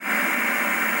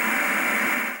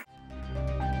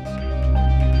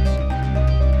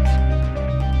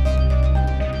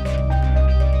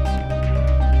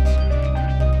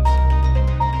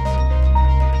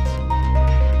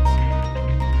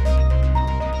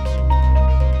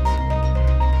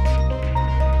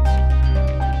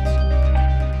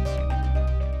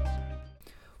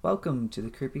Welcome to the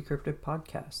Creepy Cryptic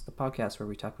Podcast, the podcast where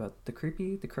we talk about the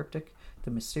creepy, the cryptic, the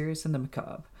mysterious, and the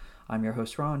macabre. I'm your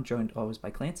host, Ron, joined always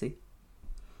by Clancy.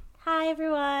 Hi,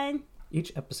 everyone.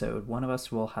 Each episode, one of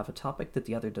us will have a topic that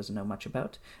the other doesn't know much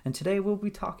about, and today we'll be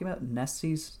talking about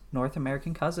Nessie's North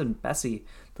American cousin, Bessie,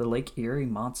 the Lake Erie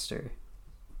monster.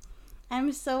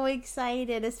 I'm so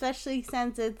excited, especially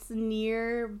since it's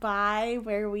nearby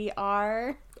where we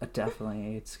are.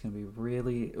 Definitely, it's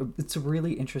a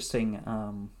really interesting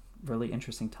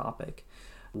topic.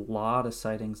 A lot of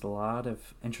sightings, a lot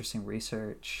of interesting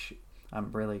research.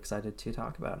 I'm really excited to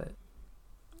talk about it.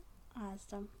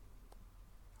 Awesome.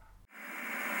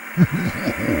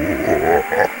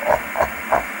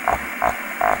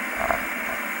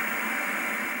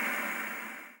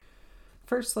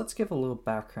 First, let's give a little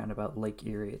background about Lake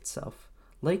Erie itself.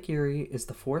 Lake Erie is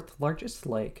the fourth largest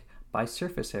lake by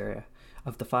surface area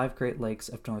of the 5 Great Lakes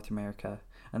of North America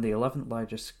and the 11th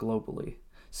largest globally.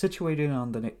 Situated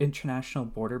on the international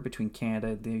border between Canada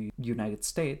and the United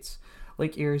States,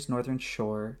 Lake Erie's northern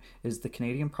shore is the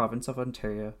Canadian province of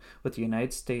Ontario, with the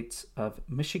United States of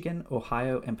Michigan,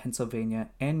 Ohio, and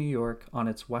Pennsylvania, and New York on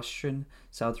its western,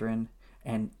 southern,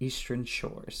 and eastern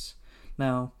shores.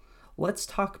 Now, let's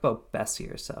talk about Bessie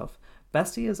herself.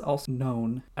 Bessie is also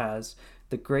known as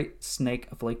the Great Snake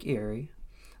of Lake Erie,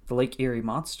 the Lake Erie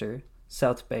Monster,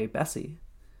 South Bay Bessie.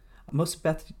 Most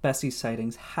Bessie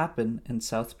sightings happen in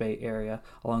South Bay area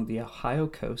along the Ohio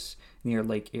coast near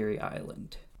Lake Erie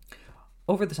Island.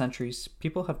 Over the centuries,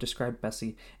 people have described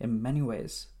Bessie in many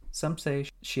ways. Some say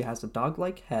she has a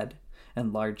dog-like head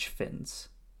and large fins.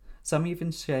 Some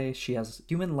even say she has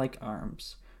human-like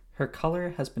arms. Her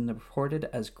color has been reported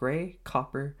as gray,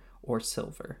 copper, or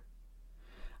silver.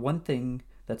 One thing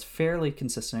that's fairly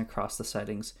consistent across the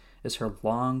sightings is her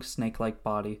long snake-like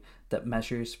body that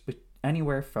measures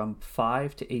anywhere from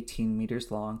 5 to 18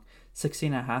 meters long,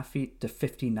 16.5 feet to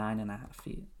 59.5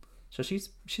 feet. So she's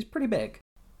pretty big.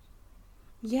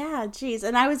 Yeah, geez.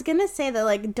 And I was going to say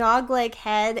that, dog-like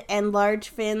head and large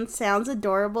fins sounds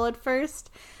adorable at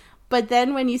first. But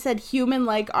then when you said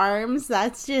human-like arms,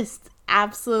 that's just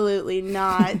absolutely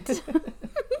not,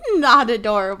 not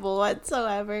adorable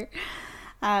whatsoever.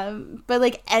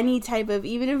 But any type of,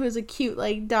 even if it was a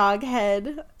cute, dog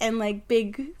head and,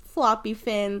 big floppy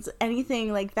fins,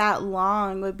 anything like that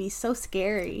long would be so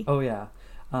scary. Oh, yeah.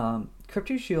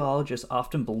 Cryptozoologists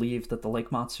often believe that the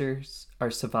lake monsters are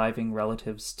surviving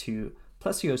relatives to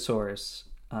plesiosaurs,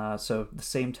 so the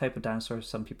same type of dinosaur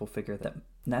some people figure that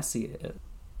Nessie is.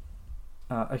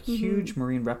 A huge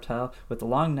marine reptile with a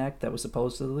long neck that was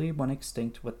supposedly went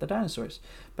extinct with the dinosaurs.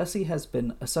 Bessie has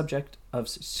been a subject of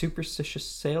superstitious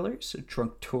sailors,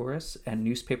 drunk tourists, and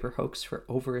newspaper hoax for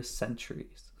over a century.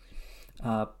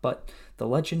 But the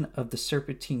legend of the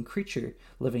serpentine creature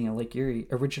living in Lake Erie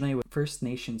originated with First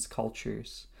Nations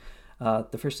cultures.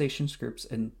 The First Nations groups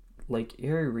in Lake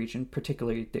Erie region,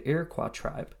 particularly the Iroquois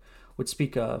tribe, would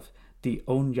speak of the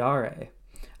Onyare,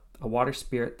 a water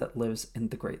spirit that lives in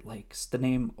the Great Lakes. The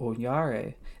name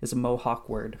Onyare is a Mohawk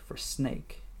word for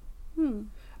snake. The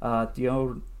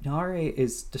Onyare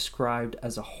is described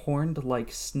as a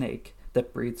horned-like snake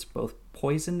that breathes both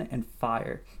poison and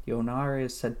fire. The Onyare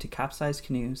is said to capsize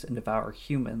canoes and devour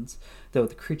humans, though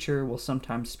the creature will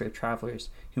sometimes spare travelers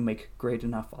who make great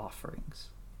enough offerings.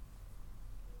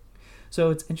 So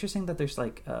it's interesting that there's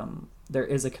there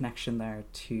is a connection there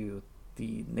to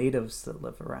the natives that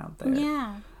live around there.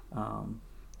 Yeah.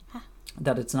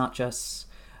 That it's not just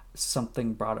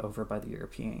something brought over by the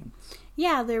Europeans.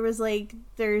 Yeah, there's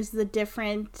the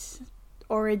different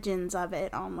origins of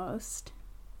it almost.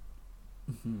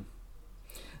 Mm-hmm.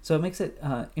 So it makes it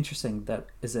interesting that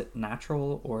is it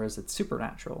natural or is it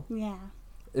supernatural? Yeah.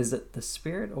 Is it the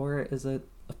spirit or is it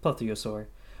a plesiosaur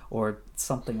or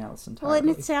something else entirely? Well, and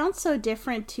it sounds so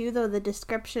different too, though. The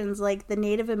descriptions, the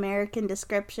Native American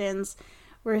descriptions,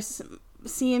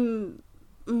 seem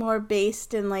more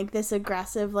based in this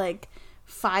aggressive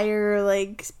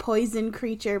fire poison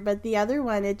creature, but the other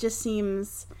one, it just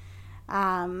seems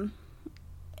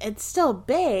it's still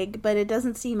big, but it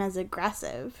doesn't seem as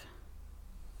aggressive.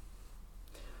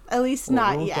 At least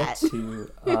not yet.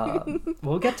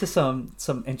 We'll get to some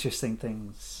interesting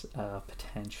things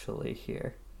potentially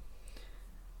here.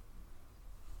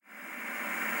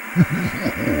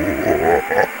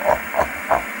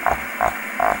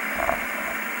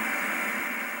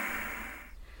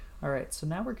 Alright, so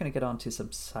now we're going to get on to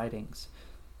some sightings.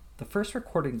 The first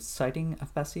recorded sighting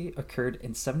of Bessie occurred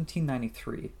in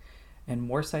 1793, and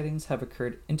more sightings have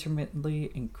occurred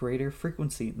intermittently in greater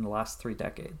frequency in the last 3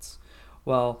 decades.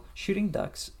 While shooting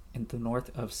ducks in the north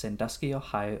of Sandusky,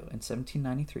 Ohio in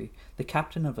 1793, the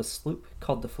captain of a sloop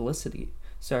called the Felicity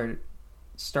started,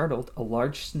 startled a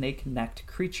large snake-necked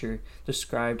creature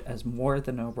described as more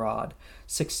than a rod,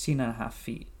 16.5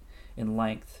 feet in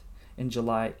length. In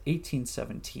July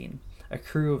 1817, a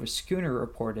crew of a schooner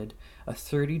reported a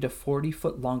 30 to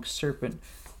 40-foot long serpent,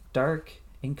 dark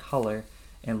in color,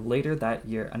 and later that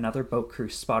year another boat crew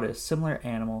spotted a similar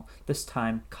animal, this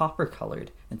time copper-colored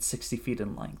and 60 feet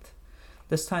in length.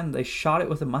 This time they shot it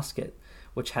with a musket,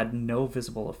 which had no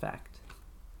visible effect.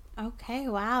 Okay,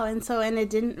 wow. And it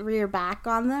didn't rear back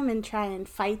on them and try and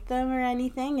fight them or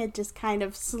anything? It just kind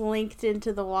of slinked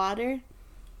into the water?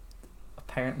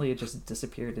 Apparently it just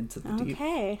disappeared into the deep.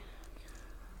 Okay.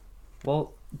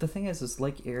 Well, the thing is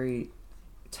Lake Erie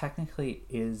technically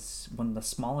is one of the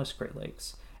smallest Great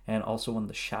Lakes and also one of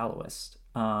the shallowest.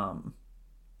 But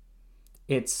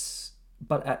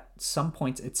at some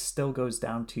points it still goes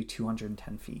down to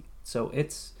 210 feet. So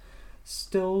it's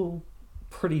still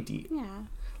pretty deep. Yeah.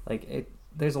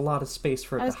 There's a lot of space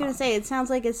for it. I was going to say, it sounds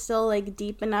like it's still like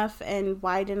deep enough and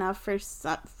wide enough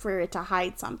for it to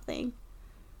hide something.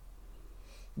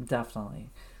 Definitely.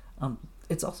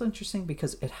 It's also interesting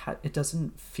because it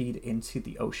doesn't feed into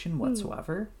the ocean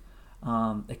whatsoever.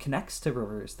 It connects to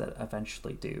rivers that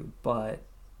eventually do, but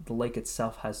the lake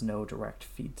itself has no direct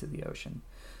feed to the ocean.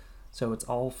 So it's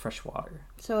all fresh water.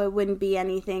 So it wouldn't be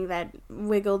anything that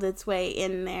wiggled its way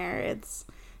in there. It's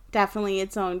definitely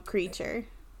its own creature.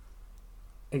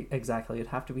 Exactly.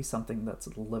 It'd have to be something that's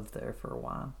lived there for a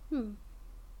while.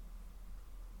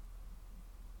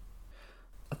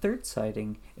 A third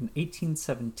sighting in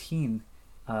 1817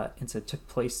 incident took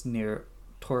place near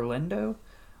Torlendo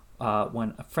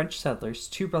when French settlers,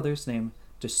 two brothers named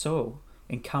Dussault,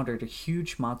 encountered a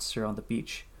huge monster on the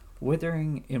beach,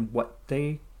 withering in what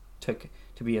they took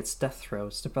to be its death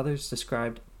throes. The brothers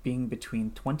described being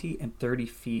between 20 and 30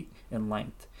 feet in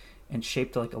length and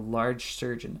shaped like a large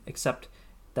sturgeon, except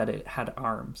that it had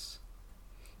arms.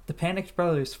 The panicked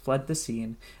brothers fled the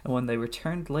scene, and when they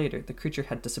returned later, the creature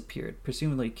had disappeared,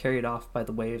 presumably carried off by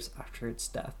the waves after its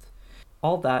death.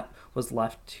 All that was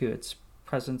left to its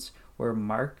presence were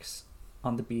marks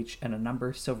on the beach and a number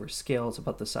of silver scales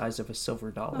about the size of a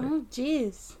silver dollar. Oh,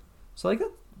 jeez. So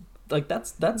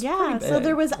that's yeah. pretty big. So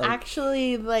there was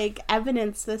actually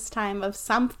evidence this time of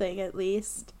something, at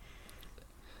least.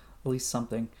 At least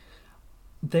something.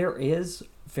 There is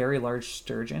very large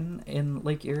sturgeon in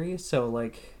Lake Erie,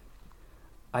 so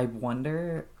I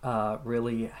wonder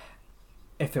really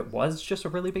if it was just a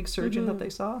really big sturgeon that they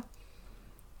saw.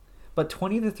 But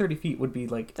 20 to 30 feet would be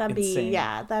insane.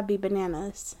 That'd be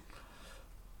bananas.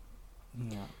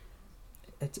 Yeah.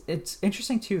 It's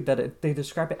interesting too that they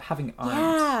describe it having arms.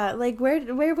 Yeah,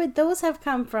 where would those have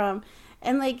come from?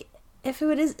 And if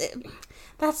it is,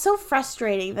 that's so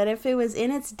frustrating that if it was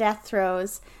in its death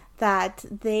throes, that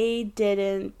they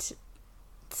didn't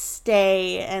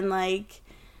stay and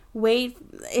wait.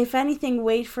 If anything,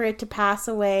 wait for it to pass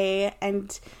away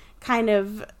and kind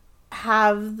of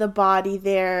have the body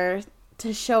there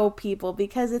to show people,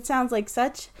 because it sounds like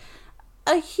such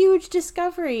a huge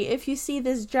discovery if you see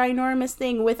this ginormous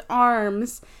thing with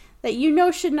arms that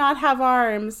should not have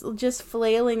arms just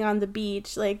flailing on the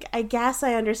beach. I guess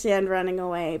I understand running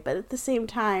away, but at the same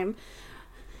time,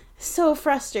 so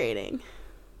frustrating.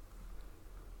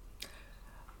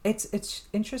 It's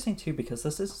interesting too because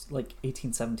this is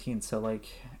 1817, so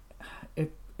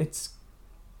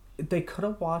they could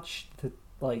have watched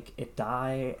it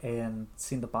die and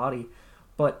seen the body,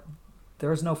 but there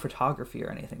was no photography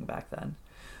or anything back then.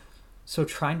 So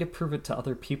trying to prove it to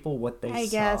other people what they saw. I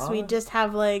guess we just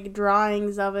have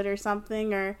drawings of it or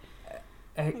something, or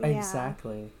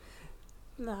exactly.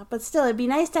 No, but still, it'd be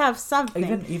nice to have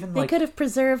something. Even they could have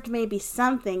preserved maybe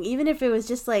something, even if it was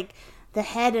just the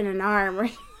head and an arm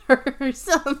or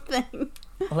something.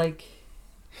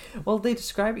 Well, they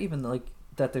describe even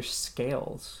that there's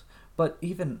scales, but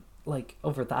even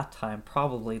over that time,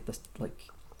 probably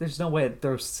there's no way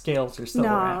those scales are still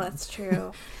around. No, that's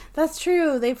true. That's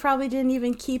true. They probably didn't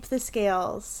even keep the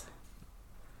scales.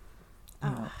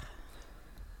 No.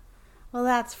 Well,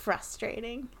 that's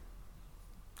frustrating.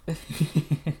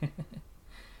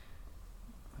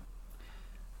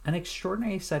 An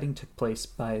extraordinary sighting took place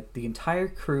by the entire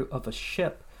crew of a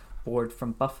ship board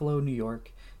from Buffalo, New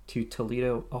York to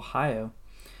Toledo, Ohio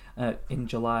in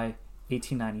July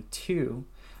 1892,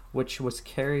 which was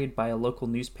carried by local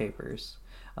newspapers.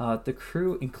 The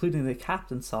crew, including the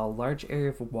captain, saw a large area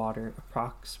of water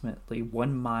approximately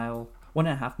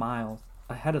 1.5 miles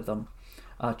ahead of them,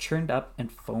 churned up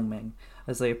and foaming.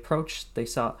 As they approached, they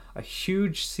saw a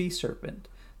huge sea serpent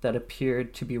that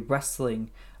appeared to be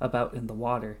wrestling about in the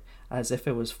water, as if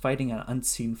it was fighting an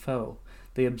unseen foe.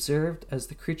 They observed as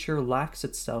the creature relaxed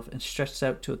itself and stretched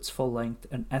out to its full length,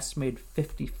 an estimated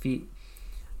 50 feet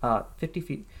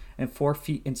and 4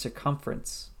 feet in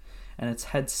circumference, and its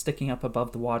head sticking up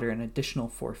above the water an additional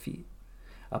 4 feet.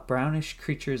 A brownish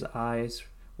creature's eyes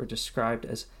were described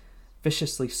as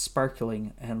viciously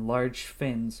sparkling, and large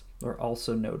fins were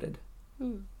also noted.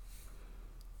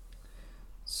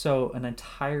 So an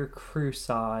entire crew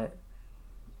saw it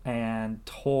and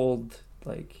told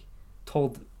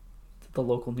the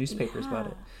local newspapers about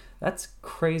it. That's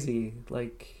crazy.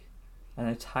 Like, an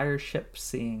entire ship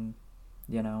seeing,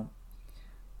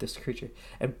 this creature.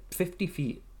 And 50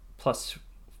 feet plus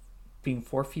being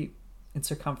 4 feet in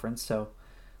circumference, so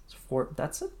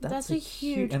that's a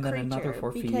huge and then another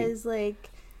 4 feet. Because, like,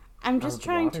 I'm just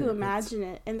trying to imagine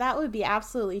it, and that would be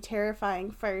absolutely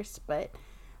terrifying first, but,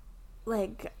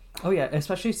 like... Oh, yeah,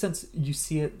 especially since you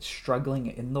see it struggling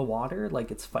in the water,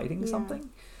 like it's fighting something.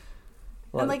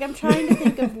 And, like, I'm trying to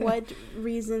think of what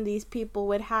reason these people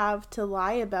would have to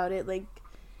lie about it. Like,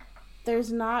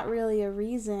 there's not really a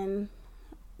reason.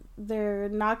 They're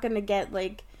not going to get,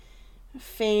 like,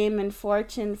 fame and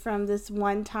fortune from this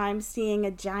one time seeing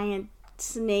a giant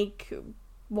snake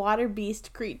water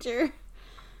beast creature.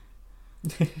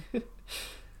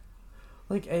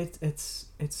 Like, it's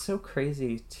so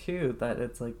crazy, too, that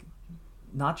it's, like,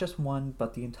 not just one,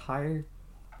 but the entire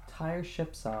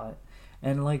ship saw it.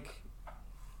 And, like...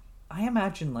 I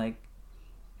imagine, like,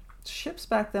 ships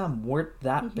back then weren't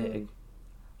that big.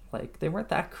 Like, they weren't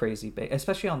that crazy big,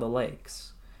 especially on the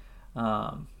lakes.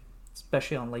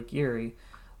 Especially on Lake Erie.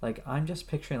 Like, I'm just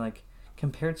picturing, like,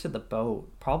 compared to the boat,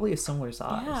 probably a similar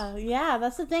size. Yeah,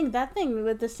 that's the thing. That thing,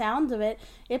 with the sound of it,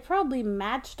 it probably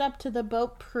matched up to the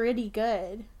boat pretty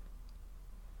good.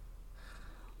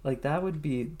 Like, that would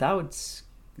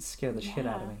scare the shit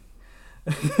out of me.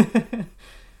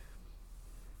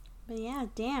 But yeah,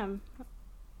 damn.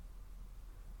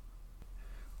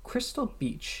 Crystal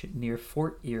Beach near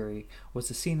Fort Erie was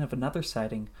the scene of another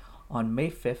sighting on May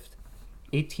 5th,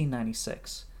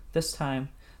 1896. This time,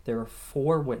 there were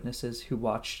 4 witnesses who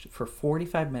watched for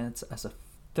 45 minutes as a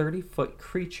 30-foot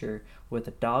creature with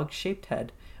a dog-shaped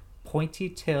head, pointy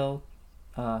tail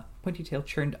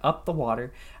churned up the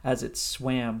water as it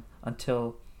swam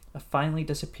until finally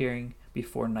disappearing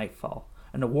before nightfall.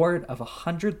 An award of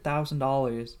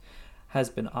 $100,000 has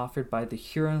been offered by the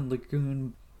Huron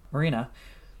Lagoon Marina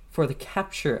for the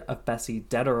capture of Bessie,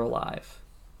 dead or alive.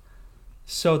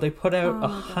 So they put out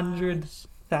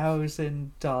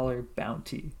 $100,000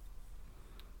 bounty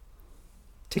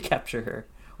to capture her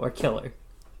or kill her.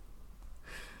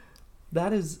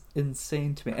 That is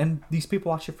insane to me. And these people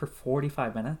watch it for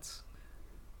 45 minutes.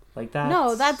 Like that.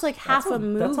 No, that's like half a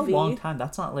movie. That's a long time.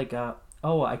 That's not like I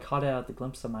caught it out the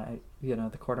glimpse of my,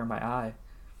 the corner of my eye.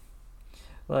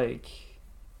 Like,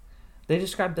 they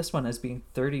described this one as being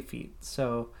 30 feet.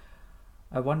 So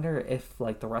I wonder if,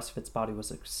 like, the rest of its body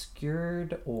was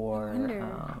obscured or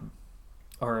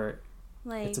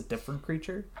like, it's a different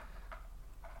creature.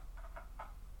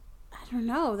 I don't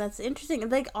know. That's interesting.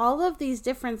 Like, all of these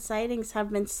different sightings have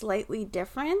been slightly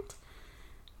different.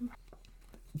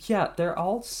 Yeah, they're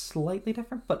all slightly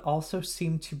different, but also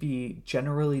seem to be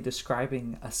generally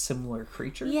describing a similar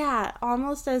creature. Yeah,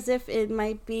 almost as if it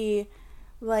might be,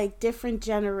 like, different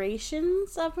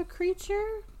generations of a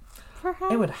creature,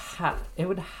 perhaps? It would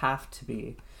have to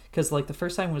be. Because, like, the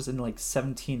first time was in, like,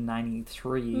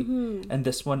 1793, and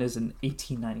this one is in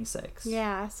 1896.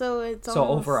 Yeah, so it's so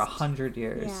almost... over 100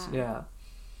 years, yeah.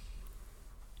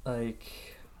 Like,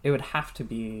 it would have to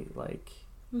be, like,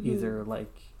 either,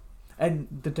 like... And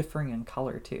the differing in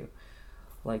color, too.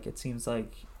 Like, it seems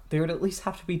like there would at least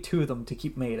have to be 2 of them to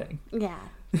keep mating. Yeah,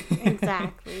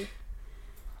 exactly.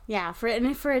 Yeah, for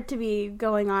it to be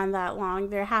going on that long,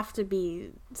 there have to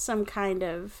be some kind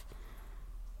of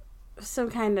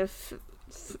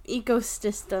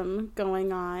ecosystem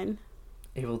going on.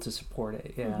 Able to support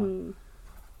it, yeah.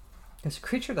 As a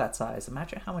creature that size,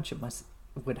 imagine how much it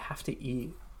would have to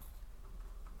eat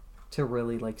to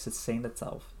really, like, sustain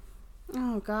itself.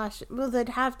 Oh, gosh. Well, they'd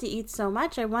have to eat so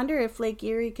much. I wonder if Lake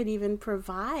Erie could even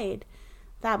provide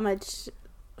that much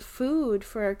food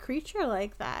for a creature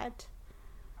like that.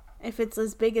 If it's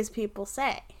as big as people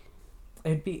say.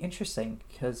 It'd be interesting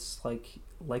because, like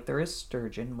there is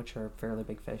sturgeon, which are fairly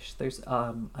big fish. There's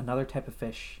another type of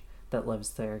fish that lives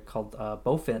there called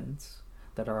bowfins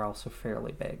that are also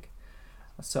fairly big.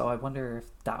 So I wonder if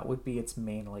that would be its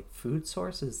main, like, food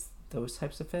source, is those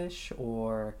types of fish,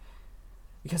 or...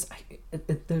 Because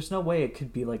there's no way it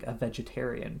could be, like, a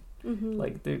vegetarian.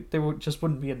 Like, there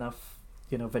wouldn't be enough,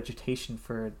 vegetation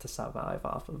for it to survive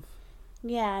off of.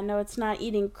 Yeah, no, it's not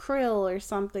eating krill or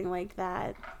something like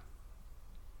that.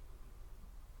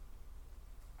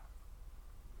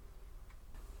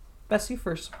 Bessie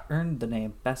first earned the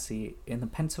name Bessie in the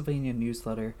Pennsylvania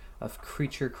newsletter of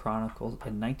Creature Chronicles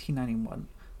in 1991.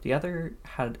 The other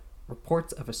had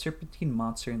reports of a serpentine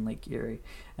monster in Lake Erie,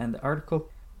 and the article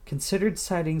considered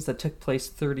sightings that took place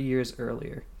 30 years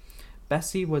earlier.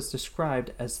 Bessie was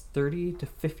described as 30 to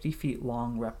 50 feet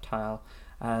long reptile,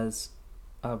 as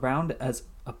round as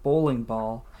a bowling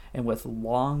ball and with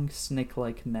long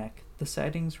snake-like neck. The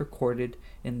sightings recorded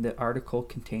in the article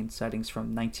contained sightings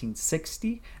from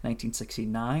 1960,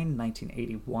 1969,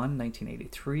 1981,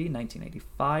 1983,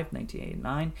 1985,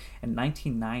 1989, and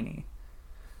 1990.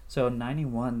 So in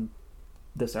 91,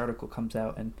 this article comes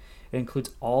out and it includes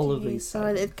all of these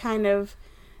sightings. So it kind of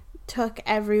took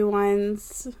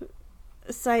everyone's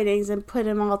sightings and put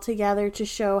them all together to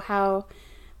show how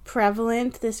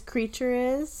prevalent this creature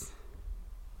is.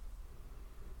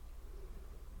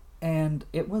 And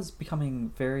it was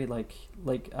becoming very like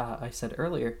I said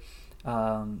earlier,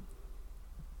 30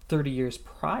 years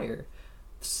prior,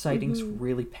 sightings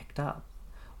really picked up.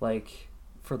 Like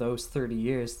for those 30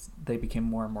 years, they became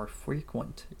more and more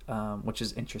frequent, which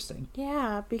is interesting.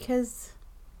 Yeah, because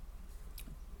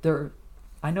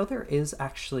I know there is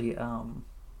actually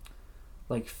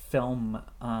like film,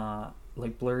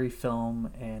 like blurry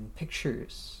film and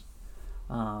pictures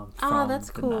from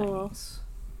that's the cool. 90s.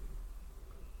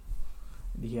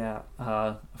 Yeah,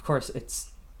 of course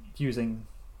it's using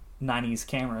 90s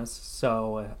cameras,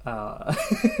 so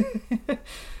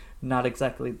not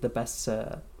exactly the best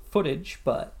footage,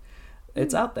 but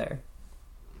it's out there.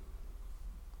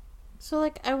 So,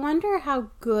 like, I wonder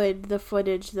how good the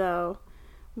footage, though,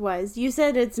 was. You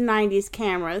said it's 90s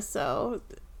cameras, so...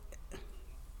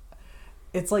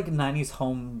 It's like 90s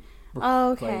home...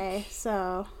 Okay, like,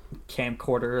 so...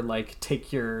 camcorder, like,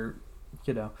 take your,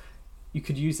 you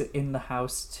could use it in the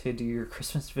house to do your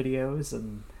Christmas videos,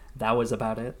 and that was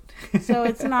about it. So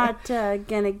it's not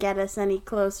gonna get us any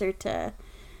closer to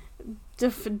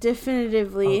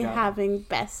definitively having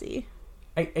Bessie.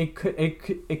 It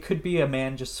could be a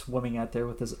man just swimming out there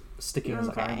with his sticking his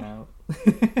arm out.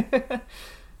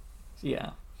 Yeah,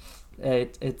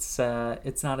 it's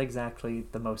not exactly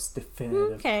the most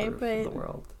definitive proof of the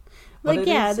world. Like,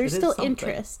 there's still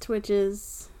interest, which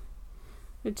is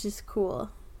cool.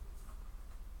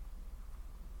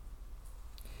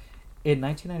 In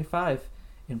 1995,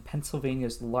 in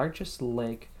Pennsylvania's largest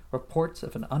lake, reports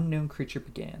of an unknown creature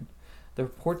began. The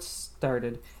reports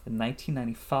started in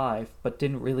 1995, but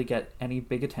didn't really get any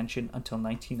big attention until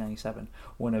 1997,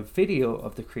 when a video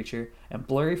of the creature and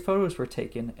blurry photos were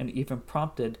taken and even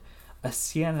prompted a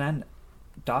CNN.com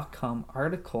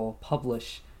article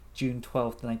published June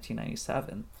 12,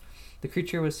 1997. The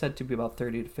creature was said to be about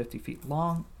 30 to 50 feet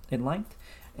long in length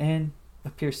and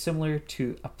appears similar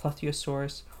to a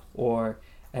plesiosaurus or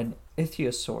an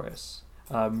ichthyosaurus,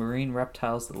 marine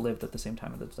reptiles that lived at the same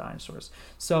time as the dinosaurs.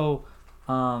 So,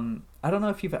 I don't know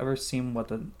if you've ever seen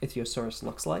what an ichthyosaurus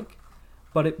looks like,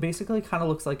 but it basically kind of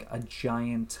looks like a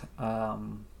giant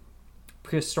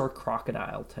prehistoric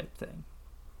crocodile type thing.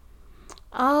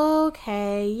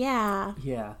 Okay, yeah.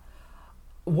 Yeah.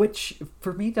 Which,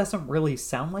 for me, doesn't really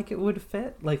sound like it would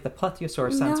fit. Like, the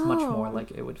plesiosaurus sounds much more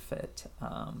like it would fit.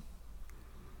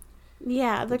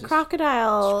 Yeah, the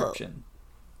crocodile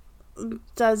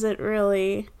doesn't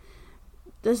really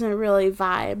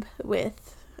vibe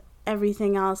with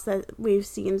everything else that we've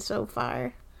seen so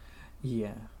far.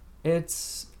 Yeah.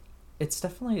 It's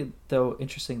definitely, though,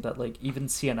 interesting that, like, even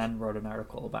CNN wrote an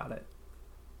article about it.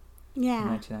 Yeah. In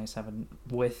 1997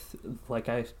 with, like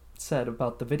I said,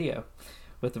 about the video.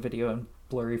 With the video and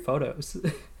blurry photos.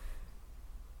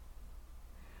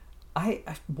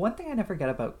 One thing I never get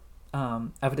about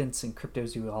evidence in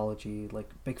cryptozoology, like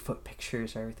Bigfoot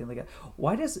pictures or everything like that.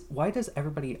 Why does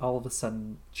everybody all of a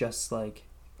sudden just like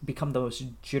become the most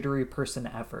jittery person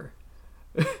ever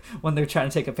when they're trying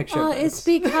to take a picture of this? It's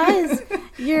because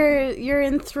you're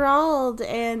enthralled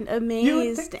and amazed, you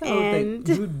would think,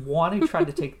 though, that you would want to try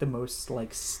to take the most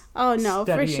like steady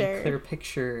for sure. and clear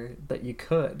picture that you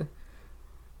could.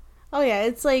 Oh yeah,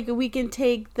 it's like we can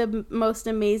take the most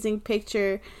amazing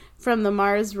picture from the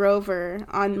Mars rover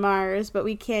on Mars, but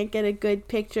we can't get a good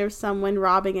picture of someone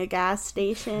robbing a gas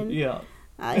station. Yeah.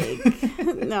 Like,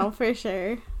 no, for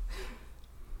sure.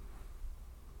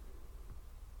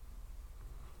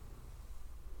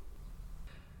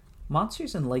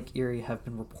 Monsters in Lake Erie have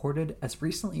been reported as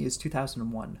recently as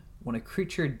 2001, when a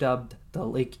creature dubbed the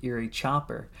Lake Erie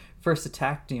Chopper first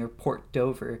attacked near Port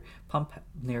Dover Pump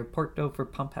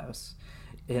House.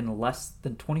 In less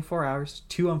than 24 hours,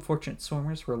 2 unfortunate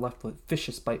swimmers were left with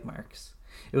vicious bite marks.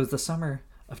 It was the summer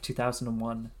of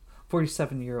 2001.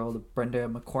 47-year-old Brenda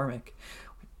McCormick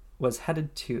was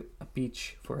headed to a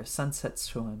beach for a sunset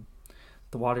swim.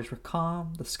 The waters were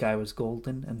calm, the sky was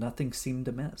golden, and nothing seemed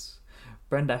amiss.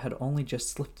 Brenda had only just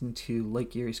slipped into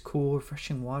Lake Erie's cool,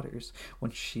 refreshing waters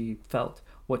when she felt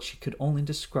what she could only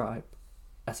describe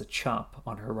as a chomp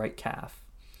on her right calf.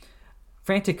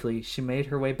 Frantically, she made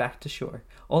her way back to shore,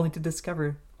 only to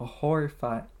discover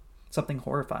something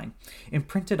horrifying.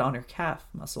 Imprinted on her calf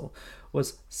muscle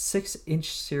was 6-inch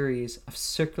series of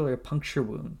circular puncture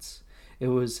wounds. It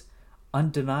was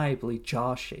undeniably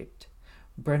jaw-shaped.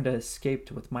 Brenda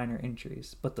escaped with minor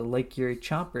injuries, but the Lake Erie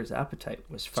chomper's appetite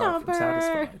was far from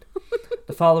satisfied.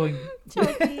 The following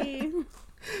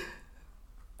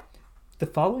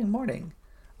morning,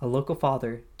 a local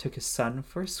father took his son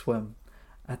for a swim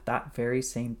at that very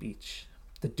same beach.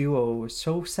 The duo was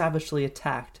so savagely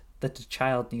attacked that the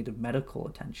child needed medical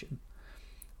attention.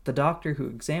 The doctor who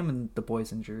examined the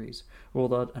boy's injuries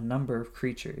ruled out a number of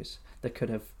creatures that could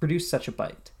have produced such a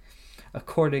bite.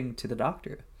 According to the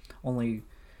doctor, only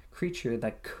creature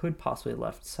that could possibly have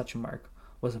left such a mark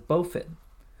was a bowfin.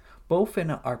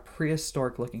 Bowfin are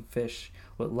prehistoric-looking fish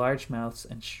with large mouths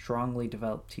and strongly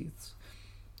developed teeth.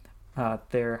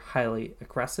 They're highly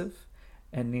aggressive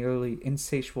and nearly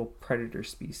insatiable predator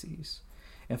species.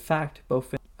 In fact,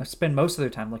 bowfin spend most of their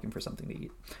time looking for something to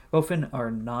eat. Bowfin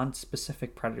are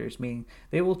non-specific predators, meaning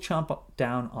they will chomp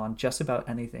down on just about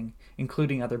anything,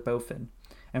 including other bowfin,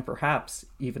 and perhaps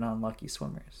even unlucky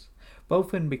swimmers.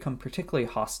 Bowfin become particularly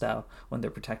hostile when they're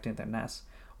protecting their nests,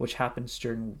 which happens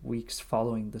during weeks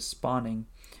following the spawning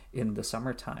in the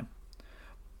summertime.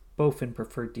 Bowfin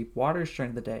prefer deep waters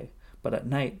during the day, but at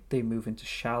night they move into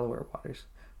shallower waters.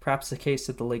 Perhaps the case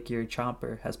of the Lake Erie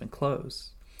chomper has been closed.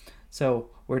 So,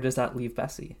 where does that leave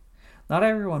Bessie? Not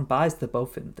everyone buys the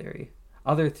bowfin theory.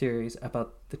 Other theories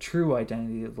about the true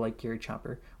identity of the Lake Erie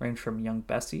chomper range from young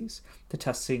Bessies to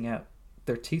testing out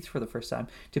their teeth for the first time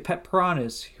to pet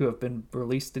piranhas who have been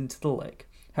released into the lake.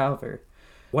 However,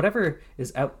 whatever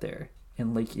is out there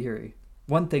in Lake Erie,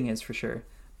 one thing is for sure,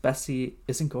 Bessie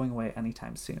isn't going away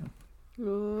anytime soon.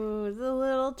 Ooh, the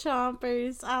little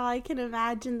chompers. Oh, I can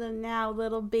imagine them now,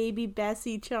 little baby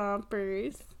Bessie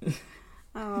chompers.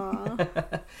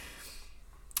 Aww.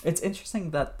 It's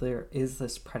interesting that there is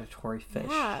this predatory fish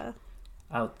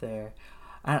out there.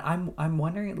 And I'm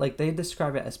wondering, like, they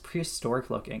describe it as prehistoric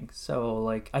looking. So,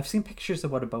 like, I've seen pictures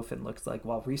of what a bowfin looks like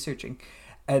while researching,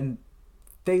 and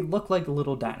they look like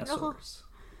little dinosaurs.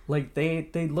 Like, they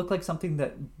look like something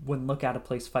that wouldn't look out of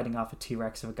place fighting off a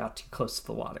T-Rex if it got too close to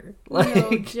the water. Like,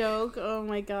 no joke. Oh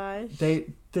my gosh.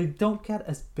 They don't get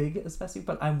as big as Bessie,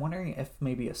 but I'm wondering if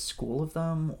maybe a school of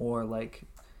them or, like,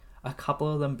 a couple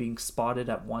of them being spotted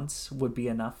at once would be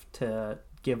enough to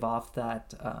give off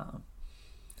that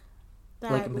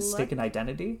like a mistaken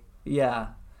identity. Yeah.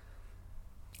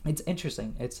 It's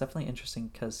interesting. It's definitely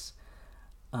interesting because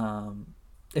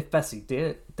if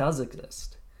Bessie does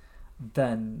exist,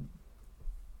 then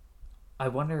I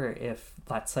wonder if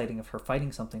that sighting of her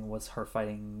fighting something was her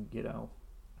fighting, a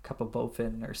couple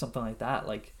bowfin or something like that.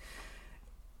 Like,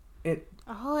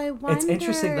 I wonder. It's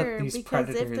interesting that these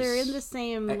predators, if they're in the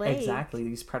same lake. Exactly,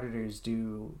 these predators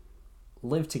do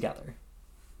live together.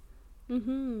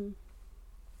 Mm-hmm.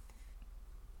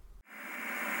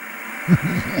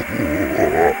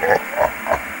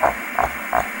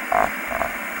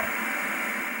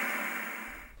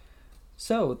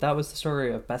 So that was the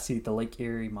story of Bessie, the Lake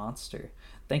Erie monster.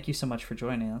 Thank you so much for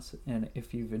joining us, and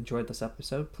if you've enjoyed this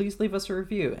episode, please leave us a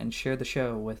review and share the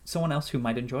show with someone else who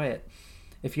might enjoy it.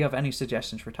 If you have any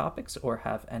suggestions for topics or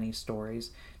have any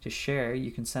stories to share,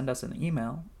 you can send us an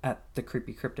email at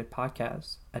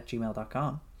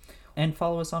thecreepycryptidpodcast@gmail.com and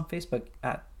follow us on Facebook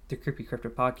at The Creepy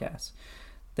Cryptid Podcast.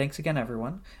 Thanks again,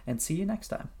 everyone, and see you next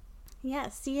time. Yeah,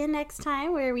 see you next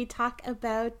time where we talk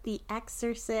about The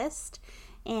Exorcist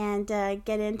and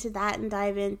get into that and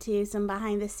dive into some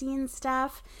behind-the-scenes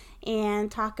stuff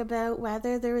and talk about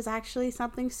whether there was actually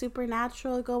something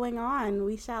supernatural going on.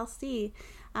 We shall see.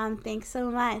 Thanks so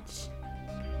much.